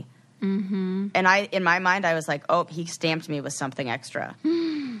security. Mm-hmm. And in my mind, I was like, oh, he stamped me with something extra.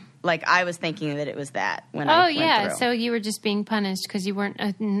 Like, I was thinking that it was that when I went through. So you were just being punished because you weren't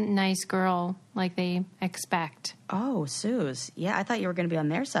a nice girl like they expect. Oh, Suze. Yeah, I thought you were going to be on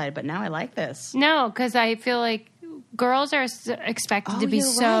their side, but now I like this. No, because I feel like girls are expected to be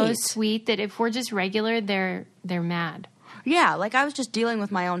so sweet that if we're just regular, they're mad. Yeah, like I was just dealing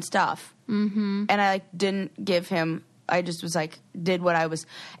with my own stuff. Mm-hmm. And I didn't give him, I just was did what I was.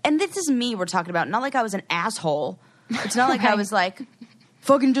 And this is me we're talking about. Not like I was an asshole. It's not like I was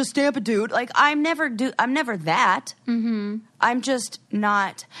fucking just stamp a dude. Like, I'm never that. Mm-hmm. I'm just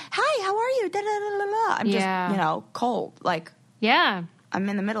not, hi, how are you? Da, da, da, da, da. I'm just, cold. Like, yeah, I'm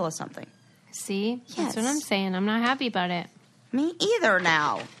in the middle of something. See? Yes. That's what I'm saying. I'm not happy about it. Me either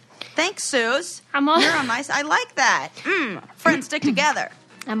now. Thanks, Suze. You're on my side. I like that. Friends stick together.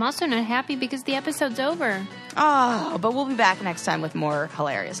 I'm also not happy because the episode's over. Oh, but we'll be back next time with more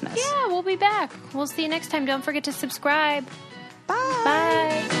hilariousness. Yeah, we'll be back. We'll see you next time. Don't forget to subscribe. Bye.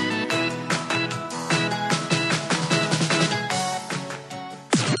 Bye.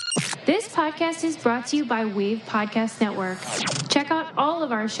 This podcast is brought to you by Wave Podcast Network. Check out all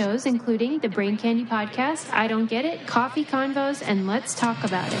of our shows, including the Brain Candy Podcast, I Don't Get It, Coffee Convos, and Let's Talk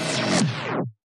About It.